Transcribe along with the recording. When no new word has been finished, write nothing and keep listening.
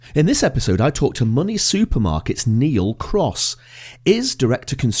In this episode, I talked to Money Supermarket's Neil Cross. Is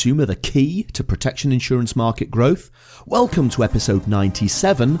direct-to-consumer the key to protection insurance market growth? Welcome to episode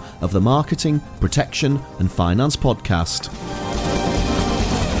 97 of the Marketing, Protection and Finance podcast.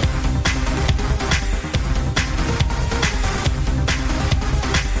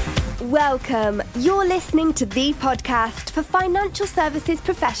 Welcome. You're listening to the podcast for financial services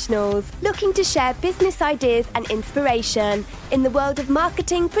professionals looking to share business ideas and inspiration in the world of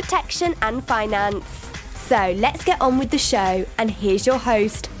marketing, protection and finance. So let's get on with the show, and here's your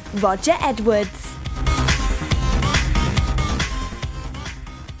host, Roger Edwards.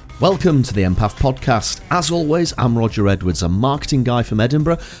 Welcome to the Empath Podcast. As always, I'm Roger Edwards, a marketing guy from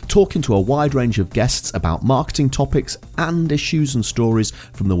Edinburgh, talking to a wide range of guests about marketing topics and issues and stories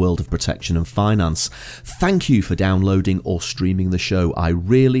from the world of protection and finance. Thank you for downloading or streaming the show. I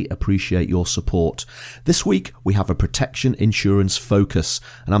really appreciate your support. This week, we have a protection insurance focus,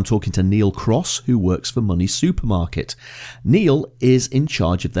 and I'm talking to Neil Cross, who works for Money Supermarket. Neil is in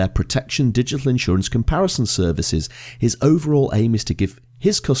charge of their protection digital insurance comparison services. His overall aim is to give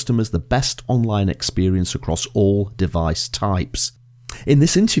his customers the best online experience across all device types. In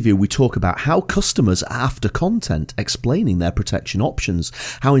this interview, we talk about how customers are after content explaining their protection options,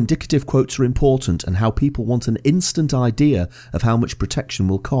 how indicative quotes are important, and how people want an instant idea of how much protection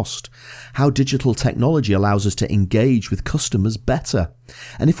will cost, how digital technology allows us to engage with customers better,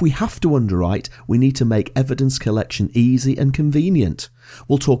 and if we have to underwrite, we need to make evidence collection easy and convenient.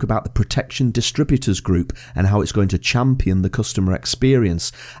 We'll talk about the Protection Distributors Group and how it's going to champion the customer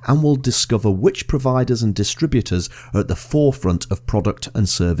experience, and we'll discover which providers and distributors are at the forefront of product and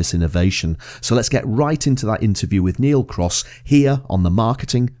service innovation. So let's get right into that interview with Neil Cross here on the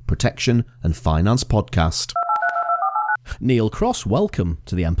Marketing, Protection and Finance podcast. Neil Cross, welcome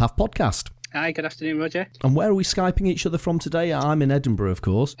to the Empath Podcast. Hi, good afternoon, Roger. And where are we Skyping each other from today? I'm in Edinburgh, of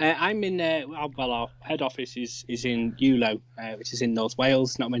course. I'm in, our head office is in Ewlow, which is in North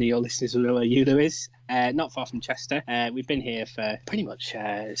Wales. Not many of your listeners will know where Ewlow is. Not far from Chester. We've been here for pretty much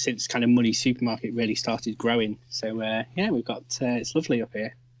since kind of Money Supermarket really started growing. So, we've got, it's lovely up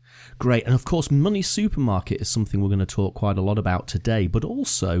here. Great. And of course, Money Supermarket is something we're going to talk quite a lot about today, but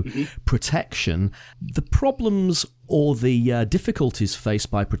also protection. The problems or the difficulties faced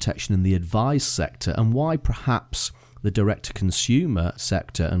by protection in the advised sector, and why perhaps the direct-to-consumer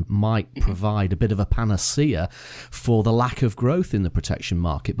sector might provide a bit of a panacea for the lack of growth in the protection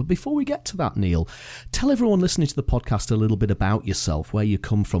market. But before we get to that, Neil, tell everyone listening to the podcast a little bit about yourself, where you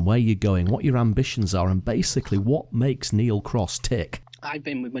come from, where you're going, what your ambitions are, and basically what makes Neil Cross tick. I've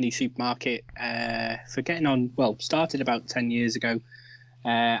been with Money Supermarket for getting on, started about 10 years ago.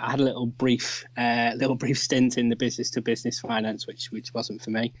 I had a little brief stint in the business-to-business finance, which wasn't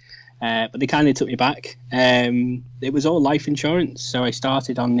for me. But they kindly took me back. It was all life insurance. So I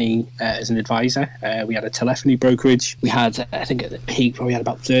started on as an advisor. We had a telephony brokerage. We had, I think at the peak, probably had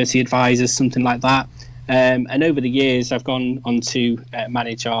about 30 advisors, something like that. And over the years, I've gone on to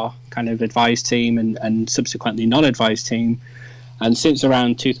manage our kind of advised team and subsequently non-advised team. And since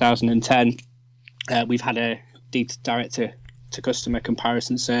around 2010, we've had a direct-to-customer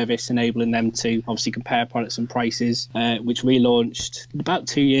comparison service, enabling them to obviously compare products and prices, which we launched about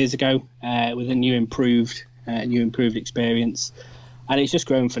 2 years ago with a new improved experience. And it's just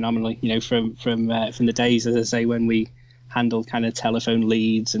grown phenomenally, from the days, as I say, when we handled kind of telephone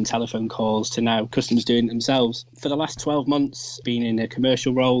leads and telephone calls to now customers doing it themselves. For the last 12 months, been in a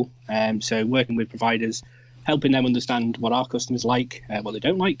commercial role, so working with providers, helping them understand what our customers like, what they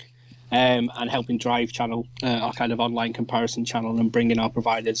don't like, and helping drive channel, our kind of online comparison channel, and bringing our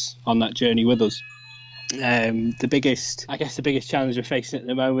providers on that journey with us. The biggest challenge we're facing at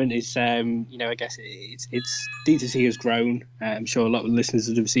the moment is, I guess it's D2C has grown. I'm sure a lot of listeners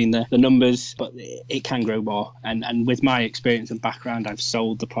would have seen the numbers, but it can grow more. And with my experience and background, I've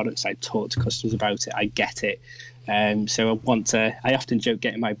sold the products, I talk to customers about it, I get it. So I often joke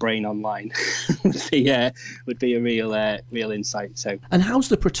getting my brain online would be a real insight. So, and how's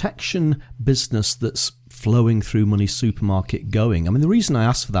the protection business that's flowing through Money Supermarket going? I mean, the reason I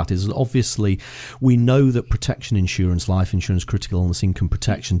ask for that is obviously we know that protection insurance, life insurance, critical illness, income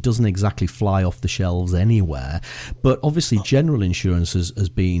protection doesn't exactly fly off the shelves anywhere. But obviously general insurance was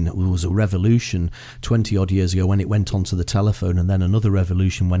a revolution 20 odd years ago when it went onto the telephone, and then another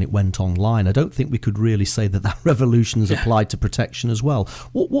revolution when it went online. I don't think we could really say that revolution has applied to protection as well.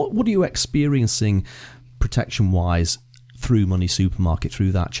 What are you experiencing protection-wise through Money Supermarket,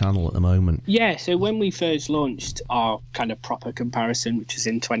 through that channel at the moment? Yeah, so when we first launched our kind of proper comparison, which was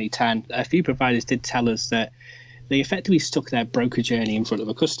in 2010, a few providers did tell us that they effectively stuck their broker journey in front of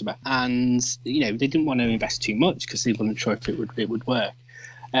a customer, and they didn't want to invest too much because they weren't sure if it would work.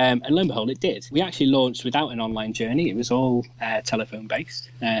 And lo and behold, it did. We actually launched without an online journey. It was all telephone based.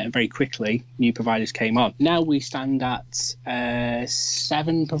 And very quickly, new providers came on. Now we stand at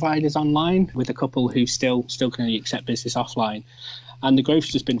 7 providers online, with a couple who still can only accept business offline. And the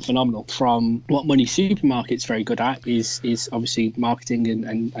growth's just been phenomenal. From what Money Supermarket's very good at is obviously marketing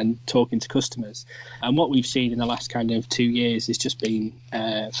and talking to customers. And what we've seen in the last kind of 2 years has just been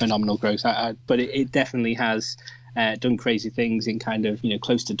phenomenal growth. But it definitely has done crazy things in kind of,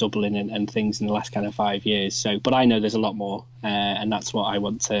 close to doubling and things in the last kind of 5 years. So, but I know there's a lot more, and that's what I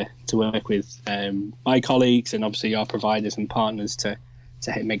want to work with my colleagues and obviously our providers and partners to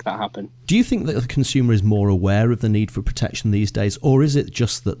make that happen. Do you think that the consumer is more aware of the need for protection these days, or is it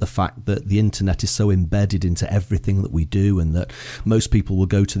just that the fact that the internet is so embedded into everything that we do, and that most people will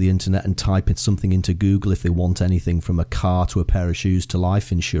go to the internet and type in something into Google if they want anything from a car to a pair of shoes to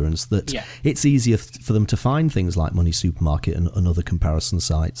life insurance, that it's easier for them to find things like Money Supermarket and other comparison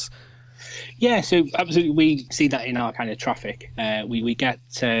sites? Yeah, so absolutely, we see that in our kind of traffic. We get,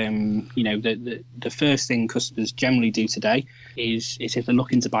 the first thing customers generally do today is if they're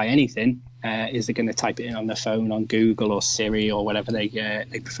looking to buy anything, is they're going to type it in on their phone, on Google or Siri or whatever they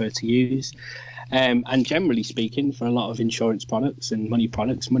prefer to use. And generally speaking, for a lot of insurance products and money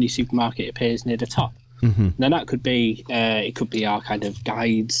products, Money Supermarket appears near the top. Mm-hmm. Now that could be it could be our kind of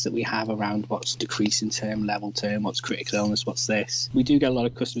guides that we have around what's decreasing term, level term, what's critical illness, what's this. We do get a lot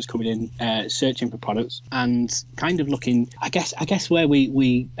of customers coming in searching for products and kind of looking. I guess where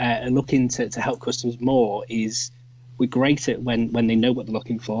we are looking to help customers more is we're great at when they know what they're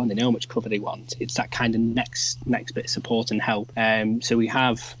looking for and they know how much cover they want. It's that kind of next bit of support and help. So we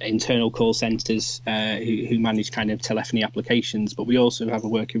have internal call centres who manage kind of telephony applications, but we also have a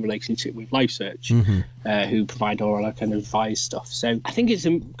working relationship with LifeSearch, who provide all our kind of advice stuff. So I think it's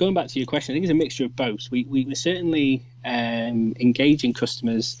going back to your question. I think it's a mixture of both. We're certainly engaging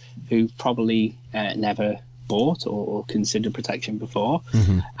customers who probably never bought or considered protection before,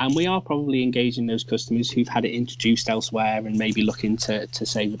 and we are probably engaging those customers who've had it introduced elsewhere and maybe looking to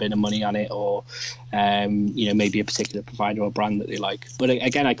save a bit of money on it, or maybe a particular provider or brand that they like. But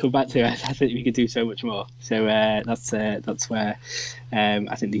again, I come back to I think we could do so much more. So that's where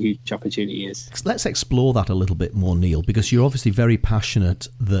I think the huge opportunity is. Let's explore that a little bit more, Neil, because you're obviously very passionate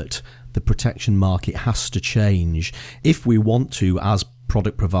that the protection market has to change if we want to, as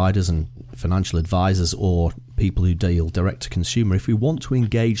product providers and financial advisors or people who deal direct to consumer, if we want to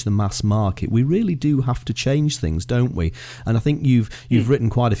engage the mass market, we really do have to change things, don't we? And I think you've written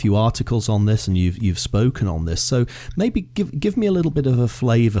quite a few articles on this, and you've spoken on this. So maybe give me a little bit of a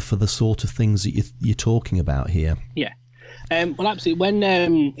flavour for the sort of things that you're talking about here. Yeah. Well, absolutely. When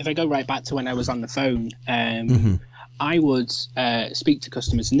if I go right back to when I was on the phone, I would speak to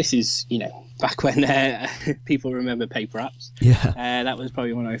customers, and this is, back when people remember paper apps. Yeah. That was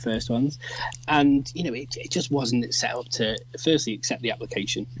probably one of my first ones. And, it just wasn't set up to firstly accept the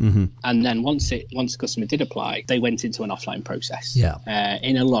application. And then once the customer did apply, they went into an offline process. Yeah.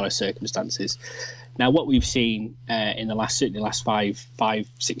 In a lot of circumstances. Now, what we've seen in the last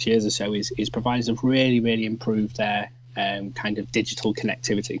 5-6 years or so is providers have really, really improved their kind of digital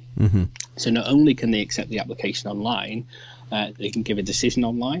connectivity. So not only can they accept the application online, they can give a decision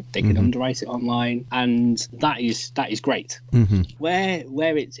online, they can underwrite it online, and that is great.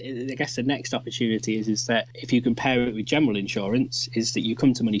 Where it's, I guess the next opportunity is that if you compare it with general insurance, is that you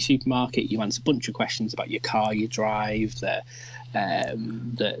come to Money Supermarket, you answer a bunch of questions about your car you drive, the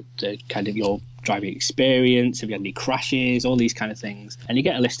kind of your driving experience, have you had any crashes, all these kind of things, and you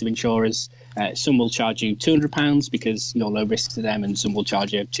get a list of insurers. Some will charge you £200 because you're low risk to them, and some will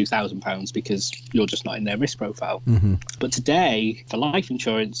charge you £2,000 because you're just not in their risk profile. But today, for life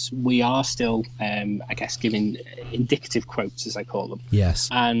insurance, we are still, I guess, giving indicative quotes, as I call them. Yes.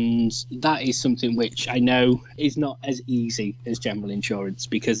 And that is something which I know is not as easy as general insurance,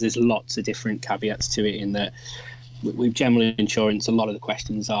 because there's lots of different caveats to it, in that with general insurance, a lot of the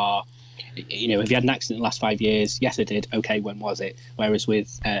questions are, have you had an accident in the last 5 years? Yes, I did. Okay, when was it? Whereas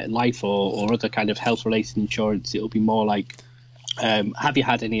with life or other kind of health-related insurance, it'll be more like, have you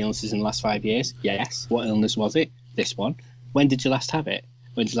had any illnesses in the last 5 years? Yes. What illness was it? This one. When did you last have it?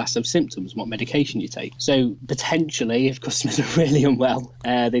 When did you last have symptoms? What medication you take? So potentially, if customers are really unwell,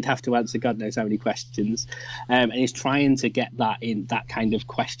 they'd have to answer God knows how many questions. And it's trying to get that in that kind of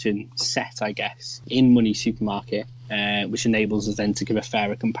question set, I guess, in Money Supermarket, which enables us then to give a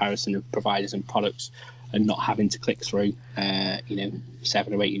fairer comparison of providers and products, and not having to click through,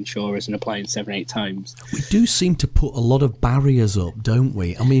 7 or 8 insurers and applying 7 or 8 times. We do seem to put a lot of barriers up, don't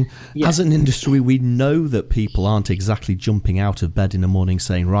we? I mean, as an industry, we know that people aren't exactly jumping out of bed in the morning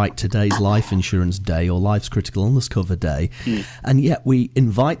saying, right, today's life insurance day or life's critical illness cover day. And yet we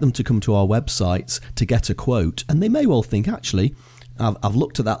invite them to come to our websites to get a quote. And they may well think, actually, I've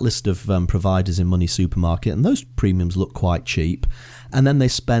looked at that list of providers in Money Supermarket and those premiums look quite cheap. And then they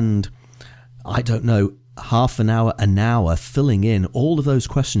spend, I don't know, half an hour filling in all of those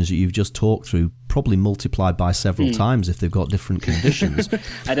questions that you've just talked through, probably multiplied by several times if they've got different conditions.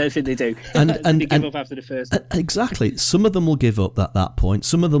 I don't think they do. And they give up after the first. Exactly. Some of them will give up at that point.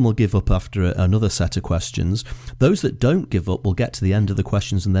 Some of them will give up after another set of questions. Those that don't give up will get to the end of the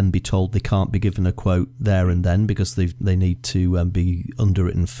questions and then be told they can't be given a quote there and then because they need to be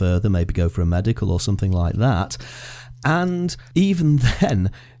underwritten further, maybe go for a medical or something like that. And even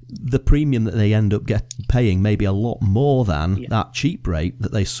then, the premium that they end up paying may be a lot more than that cheap rate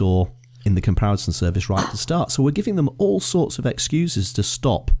that they saw in the comparison service right at the start. So we're giving them all sorts of excuses to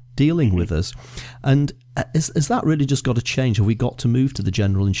stop dealing with us. And has that really just got to change? Have we got to move to the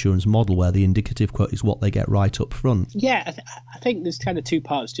general insurance model where the indicative quote is what they get right up front? Yeah, I think there's kind of two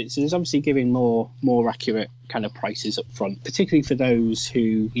parts to it. So there's obviously giving more accurate kind of prices up front, particularly for those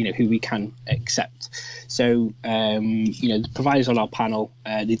who we can accept. So the providers on our panel,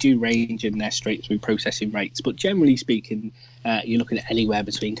 they do range in their straight through processing rates, but generally speaking, you're looking at anywhere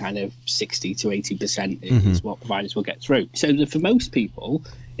between kind of 60 to 80% is what providers will get through. So for most people,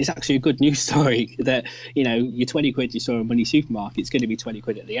 it's actually a good news story that, your 20 quid you saw in Money Supermarket, it's going to be 20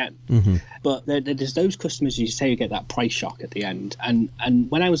 quid at the end. But there's those customers, as you say, who get that price shock at the end. And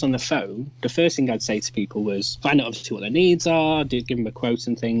when I was on the phone, the first thing I'd say to people was find out obviously what their needs are, give them a quote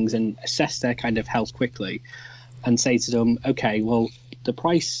and things, and assess their kind of health quickly and say to them, okay, well, the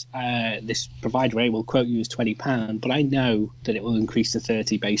price this provider A will quote you is £20, but I know that it will increase to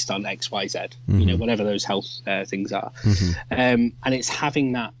 30 based on X, Y, Z, whatever those health things are. And it's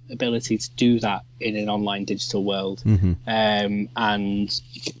having that ability to do that in an online digital world. And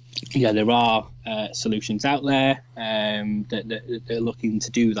there are solutions out there that are looking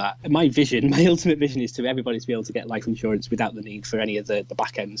to do that. My ultimate vision is to everybody to be able to get life insurance without the need for any of the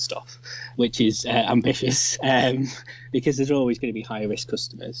back end stuff, which is ambitious because there's always going to be higher risk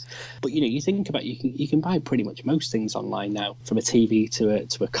customers. But you think about you can buy pretty much most things online now, from a TV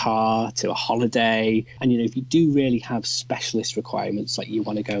to a car to a holiday. And if you do really have specialist requirements, like you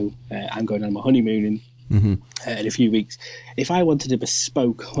want to go, I'm going on my honeymoon in a few weeks. If I wanted a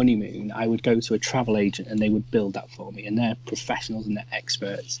bespoke honeymoon, I would go to a travel agent and they would build that for me, and they're professionals and they're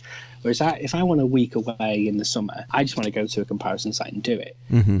experts. Whereas if I want a week away in the summer, I just want to go to a comparison site and do it.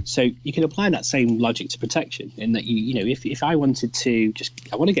 So you can apply that same logic to protection in that if I wanted to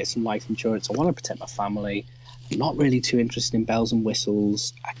I want to get some life insurance, I want to protect my family, I'm not really too interested in bells and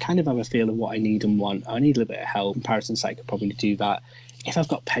whistles, I kind of have a feel of what I need and want, I need a little bit of help, comparison site could probably do that. If I've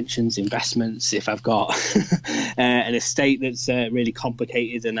got pensions, investments, if I've got an estate that's really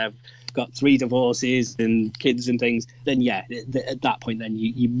complicated and I've got 3 divorces and kids and things, then at that point then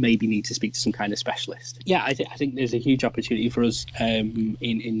you maybe need to speak to some kind of specialist. I think there's a huge opportunity for us in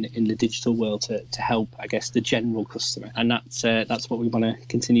the digital world to help, I guess, the general customer, and that's what we want to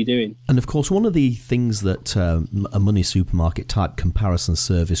continue doing. And of course, one of the things that a Money Supermarket type comparison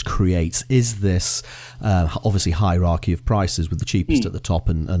service creates is this obviously hierarchy of prices, with the cheapest at the top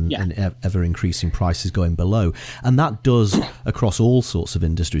and ever increasing prices going below, and that does across all sorts of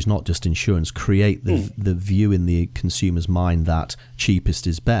industries, not just insurance, create the view in the consumer's mind that cheapest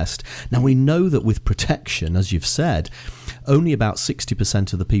is best. Now, we know that with protection, as you've said, only about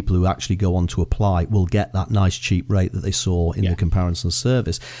 60% of the people who actually go on to apply will get that nice cheap rate that they saw in the comparison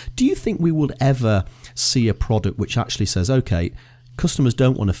service. Do you think we would ever see a product which actually says, okay, customers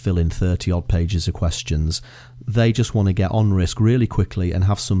don't want to fill in 30 odd pages of questions, they just want to get on risk really quickly and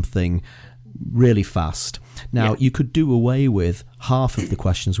have something really fast? Now, you could do away with half of the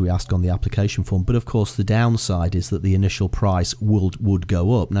questions we ask on the application form, but of course the downside is that the initial price would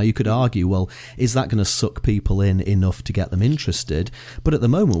go up. Now, you could argue, well, is that going to suck people in enough to get them interested? But at the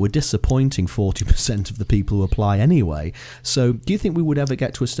moment, we're disappointing 40% of the people who apply anyway. So do you think we would ever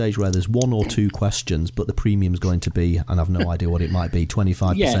get to a stage where there's 1 or 2 questions, but the premium's going to be, and I've no idea what it might be,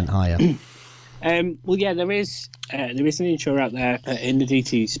 25% higher? There is an insurer out there in the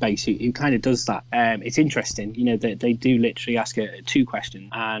DT space who kind of does that. It's interesting, they do literally ask 2 questions,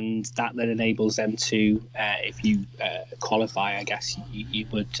 and that then enables them to, if you qualify, I guess you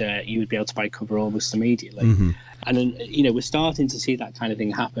would be able to buy cover almost immediately. And then, we're starting to see that kind of thing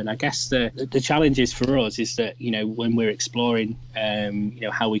happen. I guess the challenge is for us is that, when we're exploring,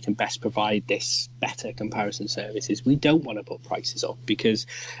 how we can best provide this better comparison services, we don't want to put prices up because,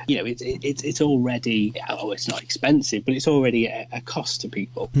 it's already, it's not expensive, but it's already a cost to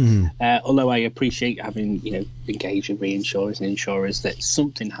people. Although I appreciate having, engaged with reinsurers and insurers, that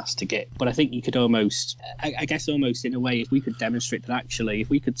something has to give. But I think you could almost in a way, if we could demonstrate that actually, if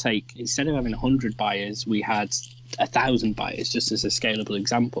we could take, instead of having 100 buyers, we had 1,000 buyers, just as a scalable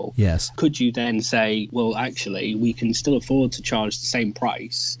example. Yes. Could you then say, well, actually, we can still afford to charge the same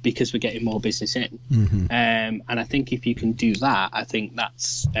price because we're getting more business in? And I think if you can do that, I think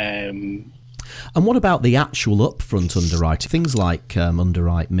that's... And what about the actual upfront underwriting? Things like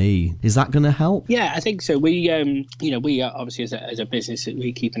Underwrite Me, is that going to help? Yeah, I think so. We, we are obviously as a business,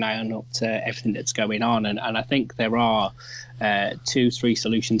 we keep an eye on everything that's going on, and I think there are 2-3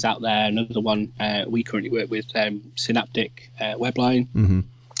 solutions out there. Another one we currently work with, Synaptic Webline.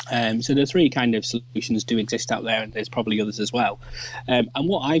 So the 3 kind of solutions do exist out there, and there's probably others as well. And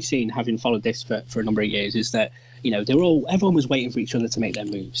what I've seen, having followed this for a number of years, is that everyone was waiting for each other to make their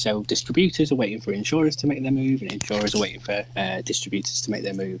move. So distributors are waiting for insurers to make their move, and insurers are waiting for distributors to make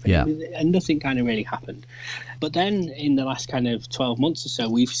their move. And nothing kind of really happened. But then in the last kind of 12 months or so,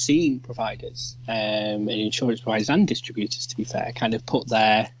 we've seen providers, and insurance providers and distributors, to be fair, kind of put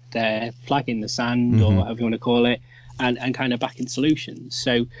their flag in the sand, or whatever you want to call it, and kind of back in solutions.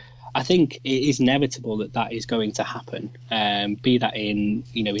 So I think it is inevitable that is going to happen, be that in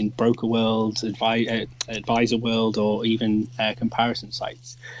broker world, advisor world, or even comparison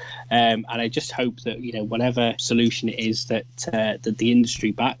sites. And I just hope that whatever solution it is that the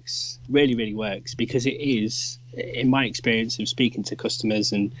industry backs really, really works, because it is, in my experience of speaking to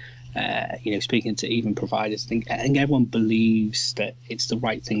customers and speaking to even providers, I think everyone believes that it's the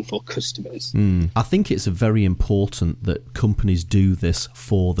right thing for customers. I think it's very important that companies do this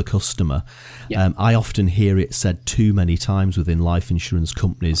for the customer. I often hear it said too many times within life insurance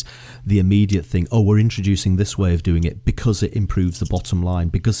companies, the immediate thing, we're introducing this way of doing it because it improves the bottom line,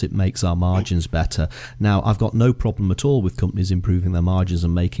 because it makes our margins better. Now, I've got no problem at all with companies improving their margins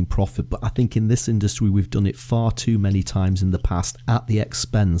and making profit, but I think in this industry we've done it far too many times in the past at the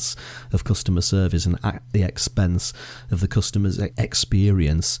expense of customer service and at the expense of the customer's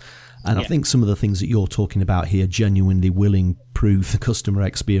experience. And I think some of the things that you're talking about here genuinely will improve the customer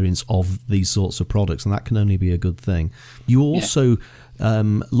experience of these sorts of products, and that can only be a good thing. You also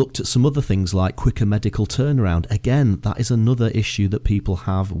looked at some other things like quicker medical turnaround. Again, that is another issue that people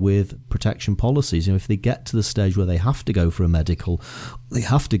have with protection policies. If they get to the stage where they have to go for a medical, they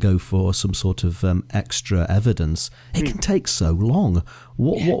have to go for some sort of extra evidence, it can take so long.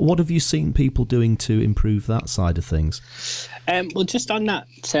 What have you seen people doing to improve that side of things? Well, just on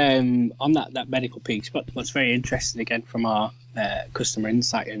that medical piece, what's very interesting again from our customer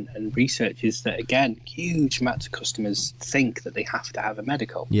insight and research is that, again, huge amounts of customers think that they have to have a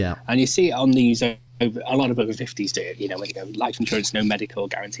medical. Yeah. And you see it on these, a lot of over 50s do it, when you go life insurance, no medical,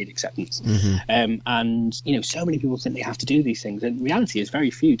 guaranteed acceptance. And, so many people think they have to do these things. And reality is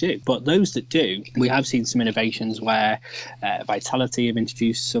very few do. But those that do, we have seen some innovations where Vitality have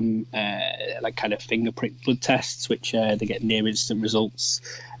introduced some kind of finger prick blood tests, which they get near instant results.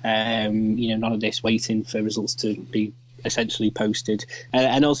 None of this waiting for results to be essentially posted,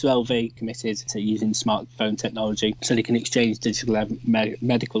 and also LV committed to using smartphone technology so they can exchange digital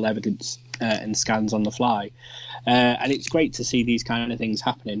medical evidence and scans on the fly, and it's great to see these kind of things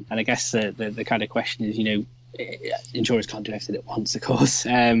happening. And I guess the kind of question is, insurers can't do everything at once, of course,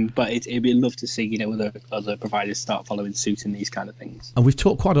 but it'd be love to see other providers start following suit in these kind of things. And we've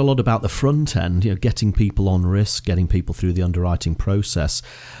talked quite a lot about the front end, getting people on risk, getting people through the underwriting process.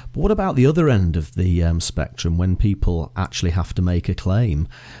 But what about the other end of the spectrum, when people actually have to make a claim?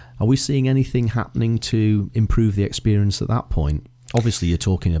 Are we seeing anything happening to improve the experience at that point? Obviously, you're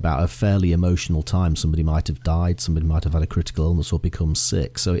talking about a fairly emotional time. Somebody might have died, somebody might have had a critical illness or become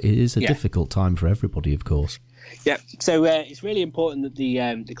sick. So it is a difficult time for everybody, of course. Yeah, so it's really important that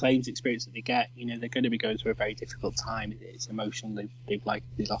the claims experience that they get, they're going to be going through a very difficult time. It's emotional. They've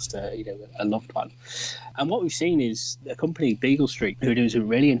likely lost a loved one. And what we've seen is a company, Beagle Street, who are doing something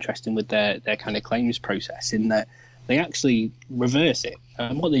really interesting with their kind of claims process, in that they actually reverse it.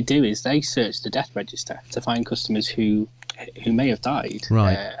 And what they do is they search the death register to find customers who may have died,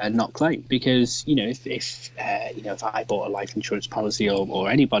 and not claim. Because if I bought a life insurance policy, or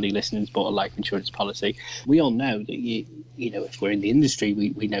anybody listening's bought a life insurance policy, we all know that if we're in the industry,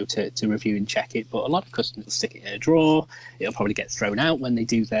 we know to review and check it. But a lot of customers will stick it in a drawer. It'll probably get thrown out when they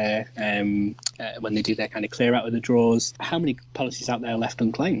do their kind of clear out of the drawers. How many policies out there are left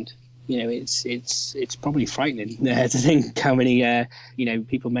unclaimed? It's probably frightening to think how many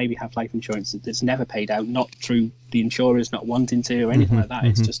people maybe have life insurance that's never paid out, not through the insurers not wanting to or anything like that.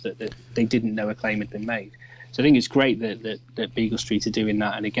 It's just that they didn't know a claim had been made. So I think it's great that Beagle Street are doing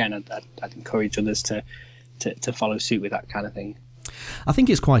that. And again, I'd encourage others to follow suit with that kind of thing. I think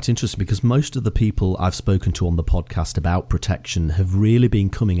it's quite interesting because most of the people I've spoken to on the podcast about protection have really been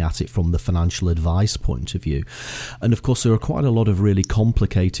coming at it from the financial advice point of view. And of course, there are quite a lot of really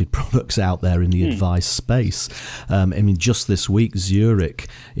complicated products out there in the advice space. I mean, just this week, Zurich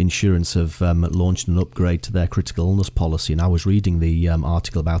Insurance have launched an upgrade to their critical illness policy. And I was reading the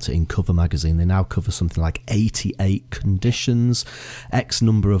article about it in Cover Magazine. They now cover something like 88 conditions, X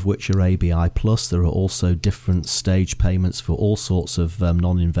number of which are ABI+. There are also different stage payments for all sorts of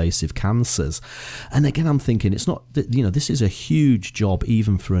non-invasive cancers. And again, I'm thinking it's not, this is a huge job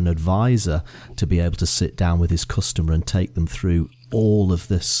even for an advisor to be able to sit down with his customer and take them through all of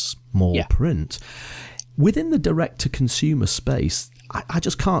this small print. Within the direct-to-consumer space, I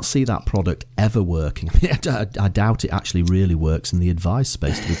just can't see that product ever working. I doubt it actually really works in the advice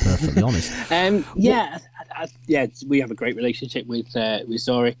space, to be perfectly honest. We have a great relationship with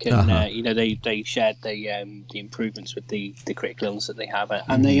Zurich, and they shared the improvements with the critical illness that they have,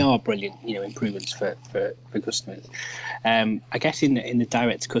 and they are brilliant, improvements for customers. I guess in the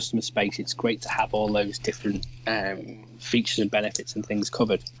direct to customer space, it's great to have all those different features and benefits and things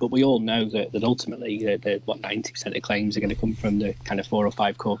covered. But we all know that ultimately, 90% of claims are going to come from the kind of 4 or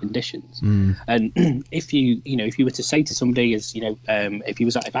 5 core conditions. And if you were to say to somebody,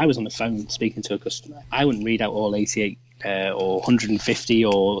 if I was on the phone speaking to a customer, I wouldn't read out all 88 or 150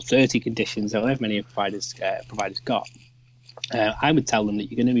 or 30 conditions, however many providers got. I would tell them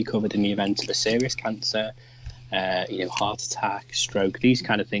that you're going to be covered in the event of a serious cancer, heart attack, stroke, these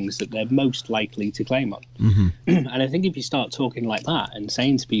kind of things that they're most likely to claim on. And I think if you start talking like that and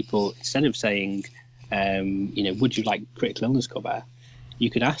saying to people, instead of saying, would you like critical illness cover, you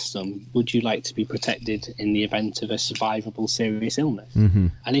could ask them, would you like to be protected in the event of a survivable serious illness?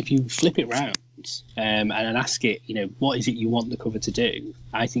 And if you flip it round and ask it, what is it you want the cover to do?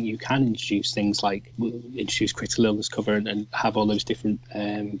 I think you can introduce things like critical illness cover and have all those different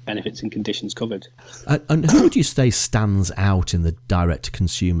benefits and conditions covered. And who would you say stands out in the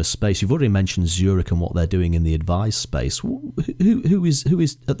direct-to-consumer space? You've already mentioned Zurich and what they're doing in the advice space. Who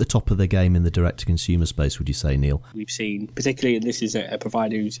is at the top of their game in the direct-to-consumer space, would you say, Neil? We've seen, particularly, and this is a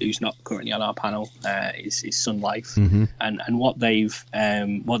provider who's not currently on our panel, is Sun Life, and what they've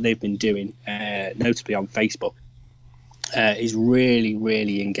been doing, notably on Facebook, is really,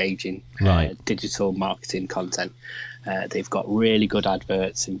 really engaging digital marketing content. They've got really good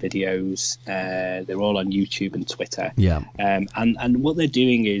adverts and videos. They're all on YouTube and Twitter. And what they're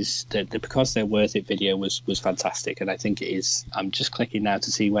doing is that because their Worth It video was fantastic, and I think it is. I'm just clicking now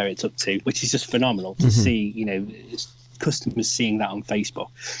to see where it's up to, which is just phenomenal to see. Customers seeing that on Facebook.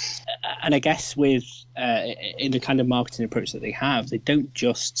 And I guess with in the kind of marketing approach that they have, they don't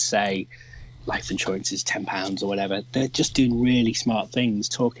just say life insurance is £10 or whatever. They're just doing really smart things,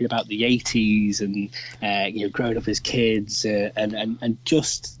 talking about the 80s and growing up as kids and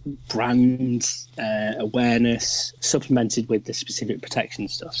just brand awareness supplemented with the specific protection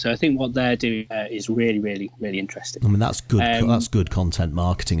stuff. So I think what they're doing is really, really, really interesting. I mean, that's good. That's good content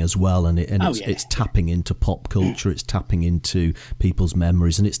marketing as well, and it's tapping into pop culture. It's tapping into people's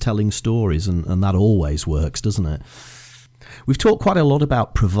memories, and it's telling stories, and that always works, doesn't it? We've talked quite a lot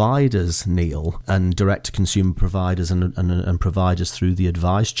about providers, Neil, and direct-to-consumer providers and providers through the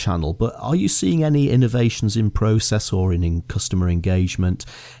advice channel, but are you seeing any innovations in process or in customer engagement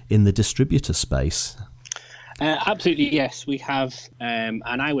in the distributor space? Absolutely, yes. We have, and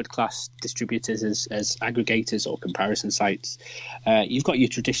I would class distributors as aggregators or comparison sites. You've got your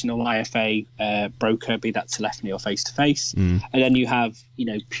traditional IFA broker, be that telephony or face-to-face, and then you have,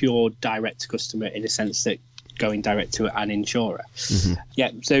 pure direct-to-customer in a sense that going direct to an insurer.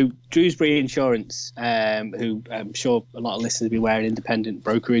 So Drewsbury Insurance, who I'm sure a lot of listeners will be aware, an independent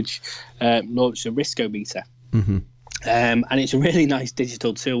brokerage, launched a Riskometer. And it's a really nice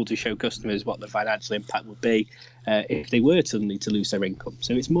digital tool to show customers what the financial impact would be if they were suddenly to lose their income.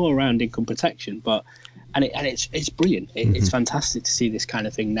 So it's more around income protection, and it's brilliant. It's fantastic to see this kind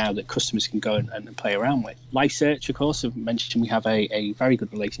of thing now that customers can go and play around with. LifeSearch, of course, I've mentioned we have a very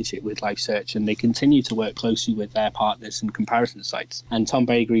good relationship with LifeSearch, and they continue to work closely with their partners and comparison sites. And Tom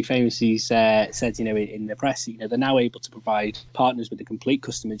Bakery famously said, in the press, they're now able to provide partners with a complete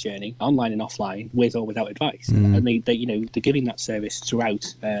customer journey, online and offline, with or without advice. And they're giving that service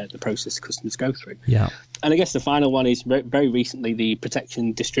throughout the process customers go through. And I guess the final one is very recently the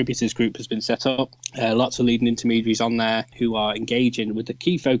Protection Distributors Group has been set up. Lots of leading intermediaries on there who are engaging with the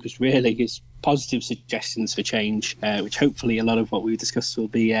key focus really is positive suggestions for change, which hopefully a lot of what we've discussed will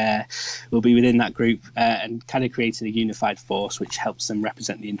be within that group, and kind of creating a unified force which helps them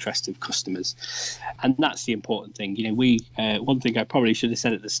represent the interest of customers. And that's the important thing. We one thing I probably should have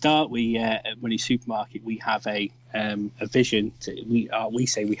said at the start, we at Money Supermarket, we have a vision. We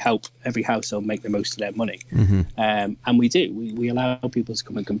say we help every household make the most of their money, and we do. We allow people to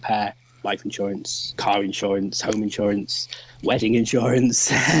come and compare life insurance, car insurance, home insurance, wedding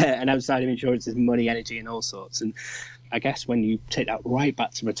insurance, and outside of insurance is money, energy, and all sorts. And I guess when you take that right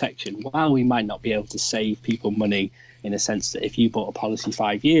back to protection, while we might not be able to save people money in a sense that if you bought a policy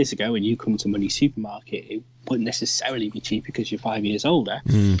 5 years ago and you come to Money Supermarket, it wouldn't necessarily be cheaper because you're 5 years older.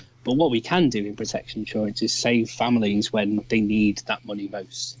 But what we can do in protection insurance is save families when they need that money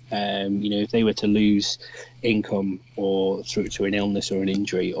most. If they were to lose income or through to an illness or an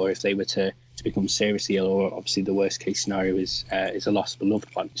injury, or if they were to become seriously ill, or obviously the worst case scenario is a loss of a loved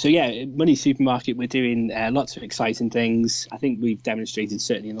one. So yeah, Money Supermarket, we're doing lots of exciting things. I think we've demonstrated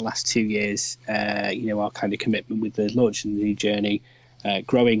certainly in the last 2 years, our kind of commitment with the launch and the new journey,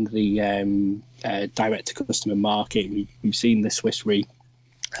 growing the direct to customer market. We've seen the Swiss Re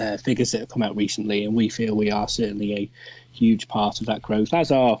figures that have come out recently, and we feel we are certainly a huge part of that growth,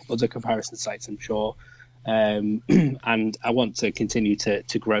 as are other comparison sites, I'm sure. And I want to continue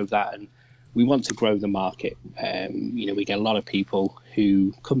to grow that, and we want to grow the market. We get a lot of people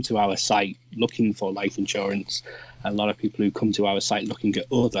who come to our site looking for life insurance, and a lot of people who come to our site looking at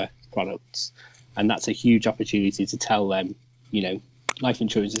other products, and that's a huge opportunity to tell them, life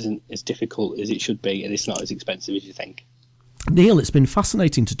insurance isn't as difficult as it should be, and it's not as expensive as you think. Neil, it's been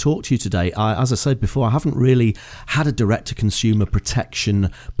fascinating to talk to you today. As I said before, I haven't really had a direct-to-consumer protection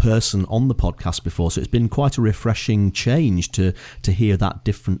person on the podcast before, so it's been quite a refreshing change to hear that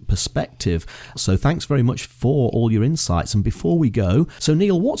different perspective. So thanks very much for all your insights. And before we go, so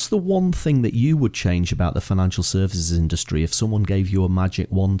Neil, what's the one thing that you would change about the financial services industry if someone gave you a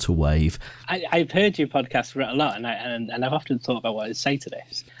magic wand to wave? I've heard your podcast a lot, and I've often thought about what I'd say to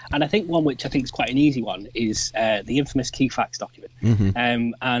this. And I think one which I think is quite an easy one is the infamous key facts document.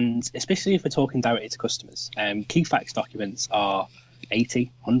 And especially if we're talking directly to customers, key facts documents are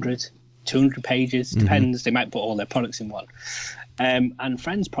 80, 100, 200 pages, depends. They might put all their products in one. And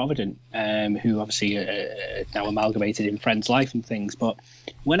Friends Provident, who obviously are now amalgamated in Friends Life and things, but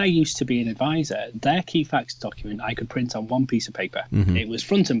when I used to be an advisor, their key facts document I could print on one piece of paper. It was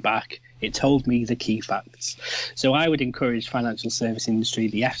front and back. It told me the key facts. So I would encourage financial service industry,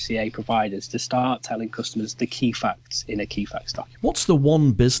 the FCA providers, to start telling customers the key facts in a key facts document. What's the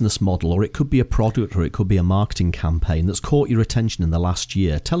one business model, or it could be a product, or it could be a marketing campaign that's caught your attention in the last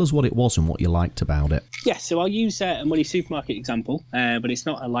year? Tell us what it was and what you liked about it. Yes, so I'll use a Money Supermarket example, but it's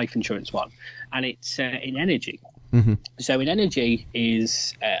not a life insurance one, and it's in energy. So in energy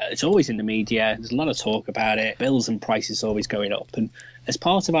it's always in the media. There's a lot of talk about it. Bills and prices always going up. And as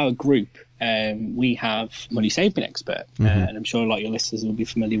part of our group, we have Money Saving Expert, and I'm sure a lot of your listeners will be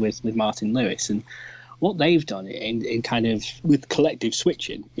familiar with Martin Lewis. And what they've done in kind of with collective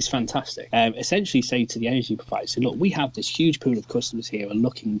switching is fantastic. Essentially say to the energy providers, look, we have this huge pool of customers here who are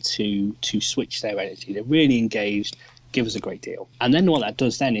looking to switch their energy. They're really engaged. Give us a great deal. And then what that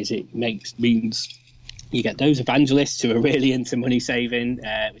does then is it means you get those evangelists who are really into money saving,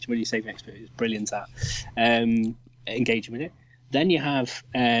 which Money Saving Expert is brilliant at, engaging with it. Then you have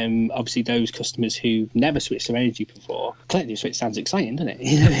obviously those customers who've never switched their energy before. Collective switch sounds exciting, doesn't it?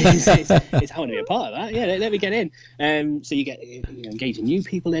 It's I want to be a part of that. Yeah, let me get in. So you get engaging new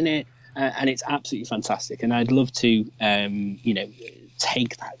people in it, and it's absolutely fantastic. And I'd love to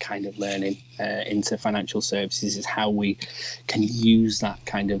take that kind of learning into financial services, is how we can use that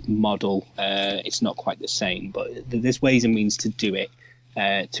kind of model. It's not quite the same, but there's ways and means to do it,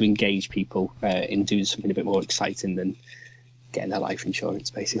 to engage people in doing something a bit more exciting than getting their life insurance,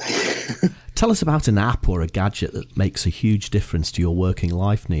 basically. Tell us about an app or a gadget that makes a huge difference to your working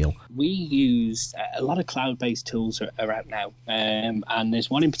life, Neil. We use a lot of cloud-based tools are out now, and there's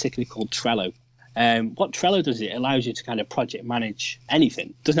one in particular called Trello. What Trello does, it allows you to kind of project manage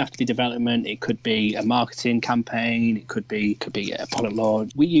anything. It doesn't have to be development. It could be a marketing campaign. It could be a product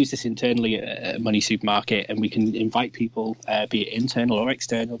launch. We use this internally at Money Supermarket, and we can invite people, be it internal or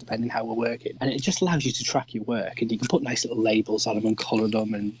external, depending how we're working. And it just allows you to track your work, and you can put nice little labels on them and colour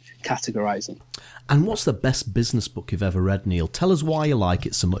them and categorise them. And what's the best business book you've ever read, Neil? Tell us why you like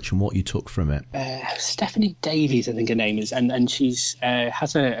it so much and what you took from it. Stephanie Davies, I think her name is, and she's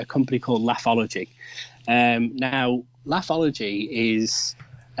has a company called Laughology. Now, Laughology is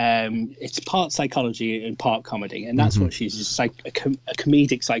it's part psychology and part comedy, and that's what she's a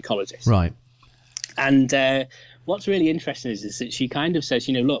comedic psychologist. Right. And what's really interesting is that she kind of says,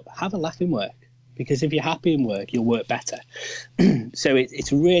 look, have a laugh in work. Because if you're happy in work, you'll work better. So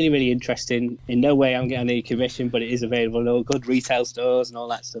it's really, really interesting. In no way I'm getting any commission, but it is available in all good retail stores and all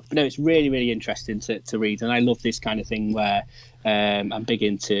that stuff. But no, it's really, really interesting to read. And I love this kind of thing where I'm big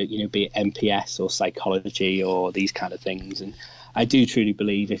into, be it MPS or psychology or these kind of things. And I do truly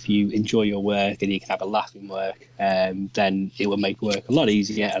believe if you enjoy your work and you can have a laugh in work, then it will make work a lot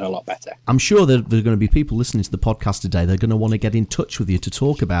easier and a lot better. I'm sure that there are going to be people listening to the podcast today. They're going to want to get in touch with you to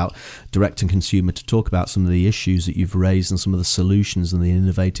talk about direct and consumer, to talk about some of the issues that you've raised and some of the solutions and the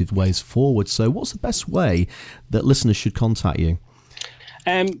innovative ways forward. So what's the best way that listeners should contact you?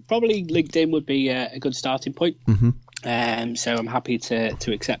 Probably LinkedIn would be a good starting point. Mm-hmm. So I'm happy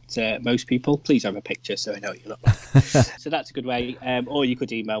to accept most people. Please have a picture so I know what you look like. So that's a good way. Or you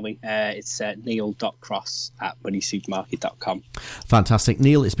could email me. It's neil.cross@moneysupermarket.com. Fantastic.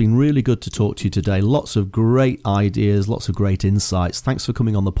 Neil, it's been really good to talk to you today. Lots of great ideas, lots of great insights. Thanks for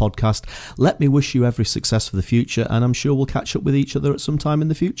coming on the podcast. Let me wish you every success for the future, and I'm sure we'll catch up with each other at some time in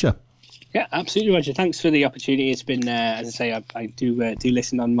the future. Yeah, absolutely, Roger. Thanks for the opportunity. It's been, as I say, I do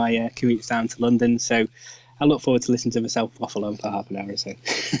listen on my commutes down to London, so I look forward to listening to myself waffle on for half an hour or so.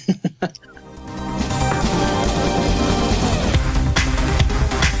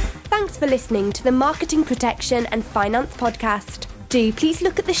 Thanks for listening to the Marketing Protection and Finance podcast. Do please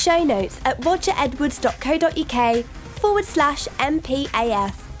look at the show notes at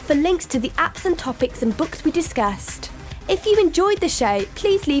rogeredwards.co.uk/MPAF for links to the apps and topics and books we discussed. If you enjoyed the show,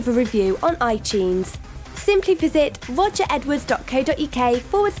 please leave a review on iTunes. Simply visit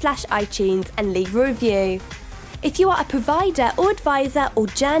rogeredwards.co.uk/iTunes and leave a review. If you are a provider or advisor or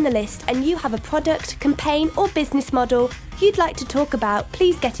journalist and you have a product, campaign or business model you'd like to talk about,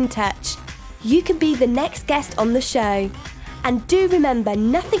 please get in touch. You can be the next guest on the show. And do remember,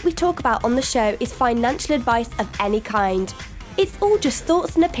 nothing we talk about on the show is financial advice of any kind. It's all just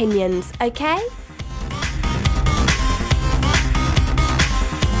thoughts and opinions, okay?